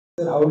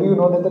Sir, how do you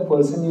know that the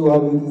person you are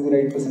with is the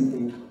right person for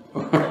you?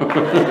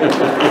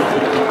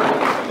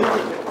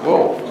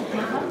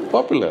 Whoa,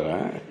 popular,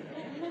 eh?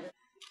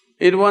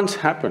 It once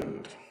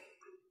happened.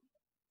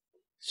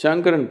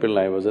 Shankaran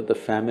Pillai was at the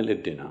family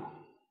dinner,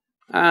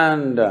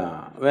 and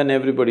when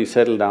everybody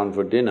settled down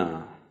for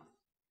dinner,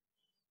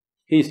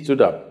 he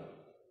stood up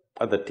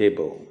at the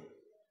table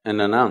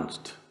and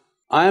announced,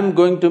 "I am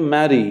going to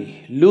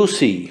marry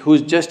Lucy,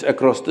 who's just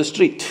across the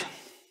street."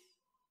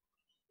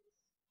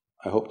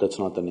 I hope that's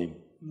not the name.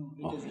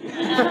 No,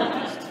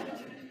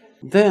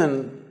 Then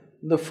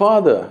the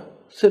father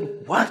said,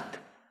 "What?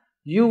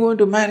 You going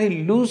to marry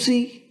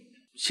Lucy?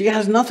 She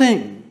has nothing.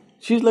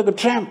 She's like a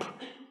tramp.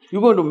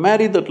 You're going to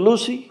marry that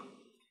Lucy?"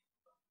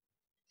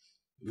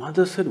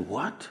 Mother said,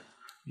 "What?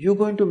 You're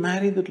going to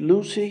marry that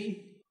Lucy?"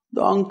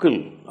 The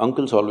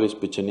uncles always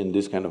pitch in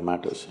these kind of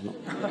matters, you know.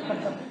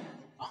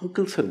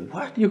 Uncle said,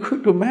 "What? You're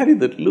going to marry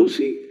that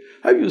Lucy?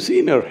 Have you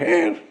seen her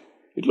hair?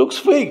 It looks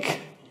fake."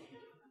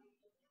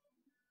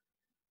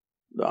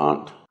 The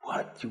aunt,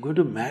 "What? You're going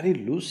to marry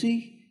Lucy?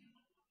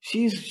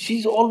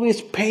 She's always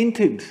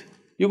painted.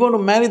 You're going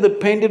to marry that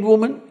painted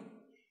woman?"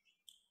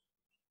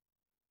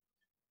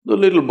 The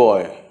little boy,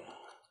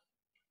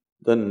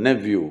 the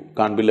nephew,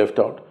 can't be left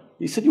out.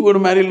 He said, "You're going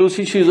to marry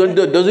Lucy, she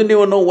doesn't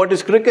even know what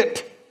is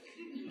cricket.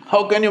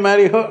 How can you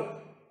marry her?"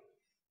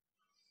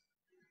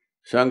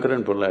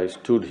 Shankaran Pillai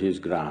stood his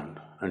ground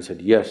and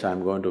said, "Yes,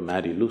 I'm going to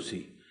marry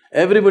Lucy."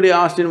 Everybody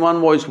asked in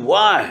one voice,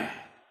 "Why?"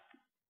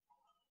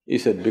 He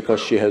said,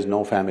 "Because she has no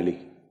family."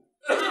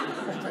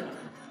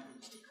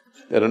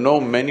 There are no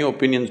many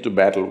opinions to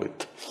battle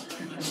with.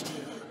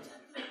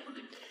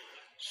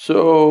 So,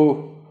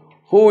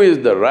 who is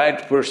the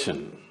right person?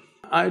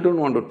 I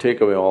don't want to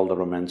take away all the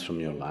romance from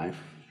your life.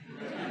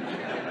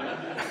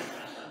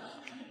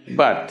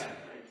 But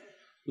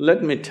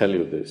let me tell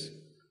you this,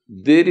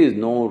 there is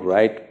no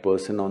right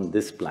person on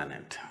this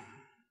planet.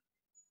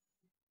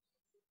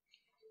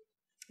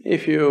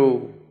 If you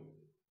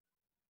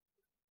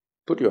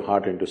put your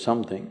heart into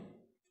something,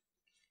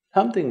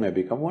 something may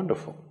become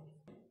wonderful.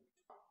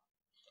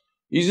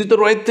 Is it the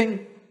right thing?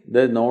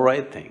 There's no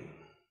right thing.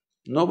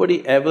 Nobody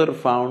ever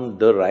found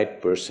the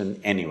right person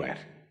anywhere,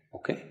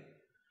 okay?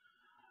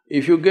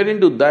 If you get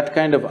into that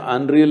kind of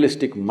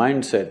unrealistic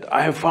mindset,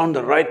 "I have found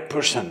the right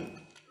person,"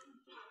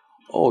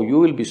 oh, you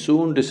will be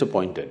soon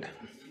disappointed.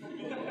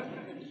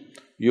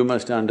 You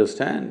must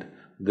understand,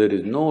 there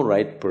is no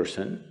right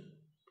person.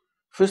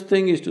 First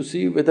thing is to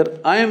see whether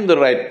I am the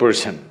right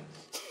person.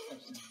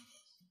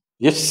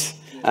 Yes,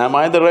 am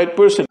I the right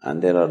person?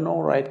 And there are no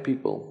right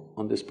people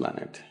on this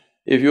planet.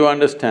 If you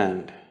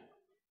understand,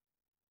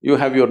 you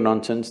have your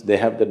nonsense, they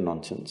have their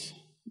nonsense,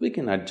 we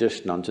can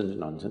adjust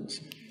nonsense.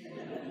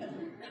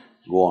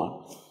 Go on.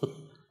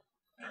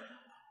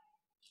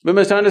 We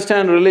must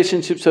understand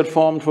relationships are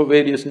formed for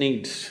various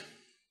needs.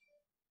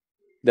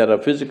 There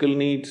are physical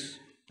needs,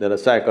 there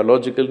are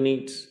psychological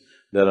needs,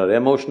 there are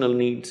emotional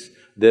needs,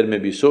 there may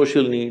be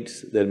social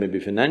needs, there may be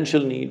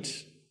financial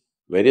needs,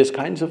 various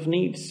kinds of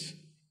needs.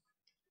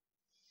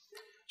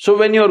 So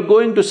when you're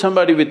going to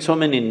somebody with so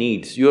many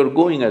needs, you're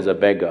going as a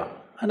beggar,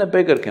 and a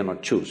beggar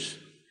cannot choose.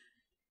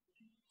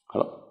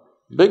 Hello?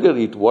 Beggar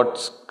eat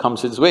what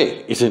comes his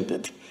way, isn't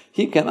it?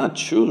 He cannot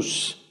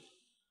choose.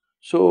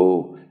 So,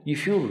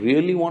 if you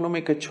really want to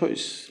make a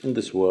choice in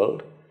this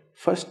world,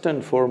 first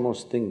and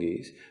foremost thing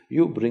is,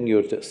 you bring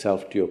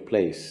yourself to your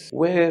place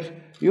where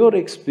your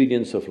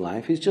experience of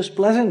life is just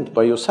pleasant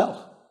by yourself.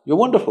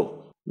 You're wonderful.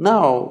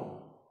 Now,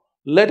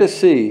 let us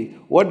see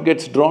what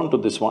gets drawn to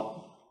this one.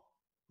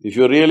 If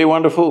you're really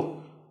wonderful,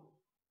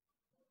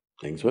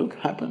 things will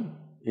happen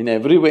in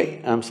every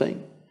way, I'm saying.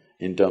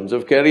 In terms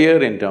of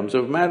career, in terms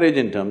of marriage,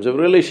 in terms of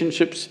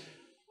relationships,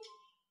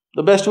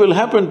 the best will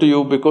happen to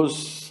you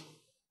because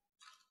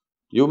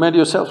you made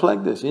yourself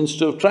like this.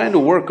 Instead of trying to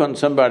work on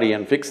somebody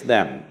and fix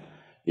them,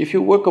 if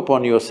you work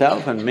upon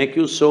yourself and make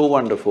you so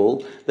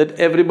wonderful that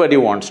everybody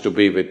wants to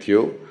be with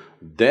you,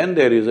 then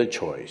there is a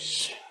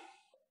choice.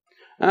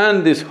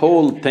 And this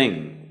whole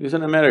thing is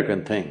an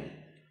American thing,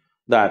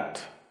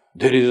 that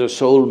there is a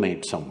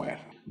soulmate somewhere.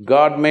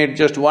 God made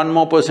just one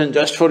more person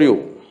just for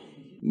you,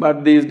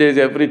 but these days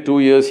every 2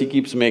 years he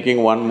keeps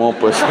making one more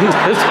person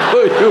just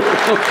for you.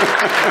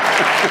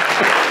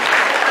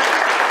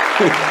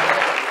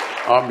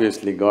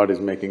 Obviously, God is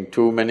making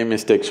too many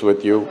mistakes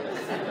with you.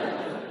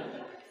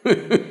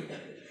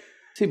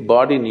 See,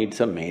 body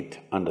needs a mate,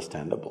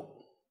 understandable.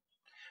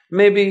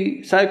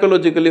 Maybe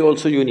psychologically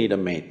also you need a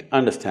mate,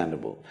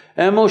 understandable.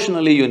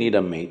 Emotionally you need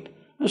a mate.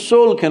 A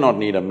soul cannot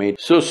need a mate.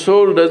 So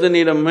soul doesn't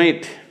need a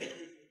mate,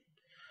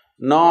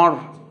 nor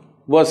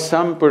was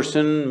some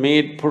person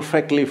made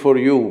perfectly for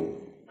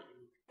you,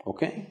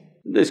 okay?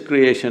 This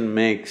creation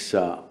makes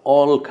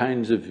all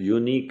kinds of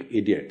unique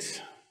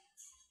idiots.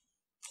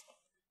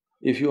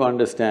 If you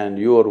understand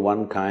you are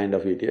one kind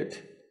of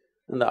idiot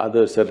and the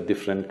others are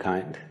different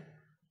kind,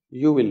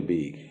 you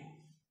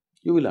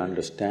will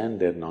understand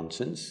their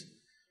nonsense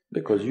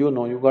because you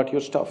know you got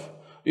your stuff.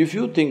 If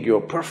you think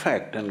you're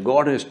perfect and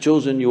God has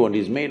chosen you and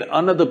He's made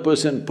another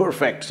person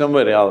perfect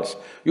somewhere else,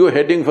 you're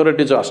heading for a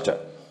disaster,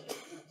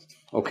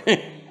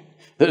 okay?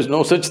 There's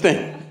no such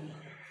thing.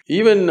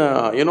 Even,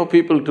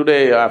 people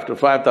today, after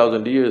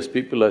 5,000 years,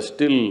 people are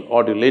still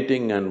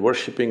adulating and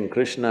worshipping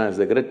Krishna as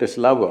the greatest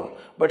lover,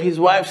 but his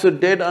wives are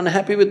dead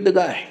unhappy with the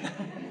guy.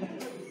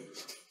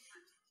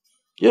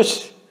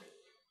 Yes.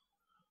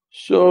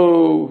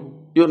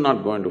 So, you're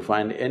not going to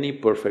find any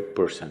perfect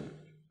person.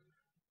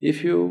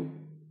 If you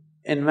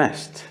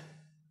invest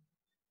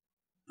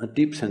a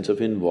deep sense of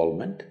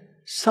involvement,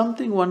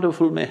 something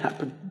wonderful may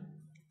happen.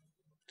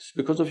 It's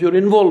because of your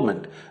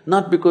involvement,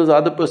 not because the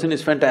other person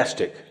is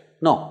fantastic.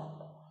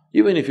 No.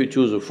 Even if you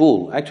choose a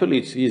fool, actually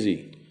it's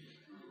easy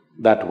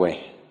that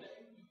way.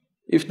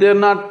 If they're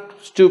not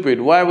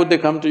stupid, why would they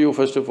come to you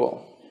first of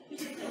all?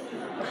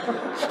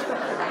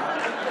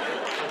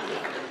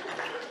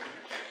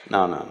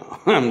 No,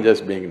 I'm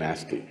just being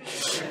nasty.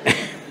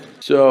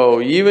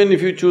 So, even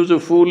if you choose a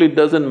fool, it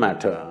doesn't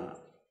matter.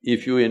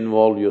 If you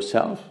involve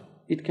yourself,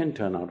 it can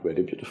turn out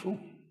very beautiful.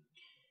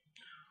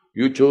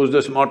 You chose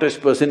the smartest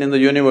person in the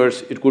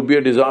universe, it could be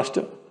a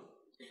disaster.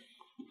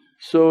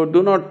 So,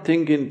 do not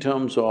think in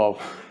terms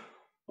of,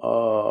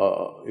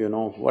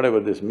 whatever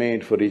this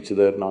made for each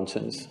other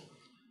nonsense.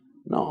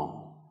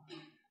 No.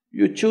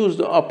 You choose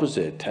the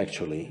opposite,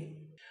 actually.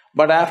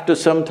 But after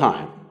some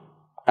time,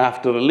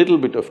 after a little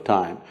bit of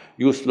time,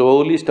 you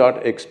slowly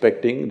start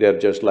expecting they're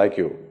just like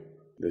you.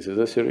 This is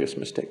a serious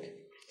mistake.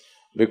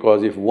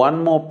 Because if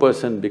one more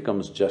person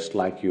becomes just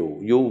like you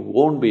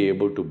won't be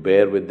able to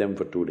bear with them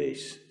for 2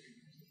 days.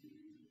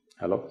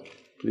 Hello?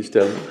 Please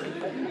tell me.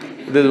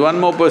 If there's one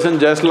more person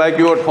just like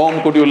you at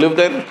home, could you live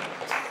there?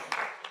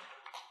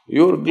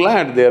 You're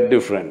glad they're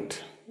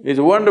different. It's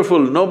wonderful,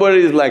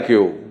 nobody is like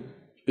you,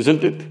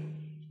 isn't it?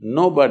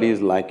 Nobody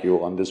is like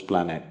you on this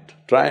planet.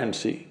 Try and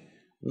see.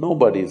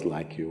 Nobody is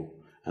like you,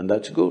 and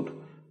that's good.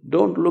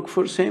 Don't look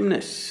for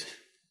sameness,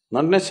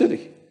 not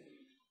necessary.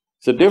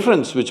 It's a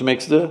difference which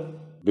makes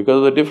because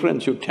of the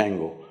difference you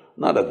tango,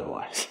 not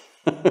otherwise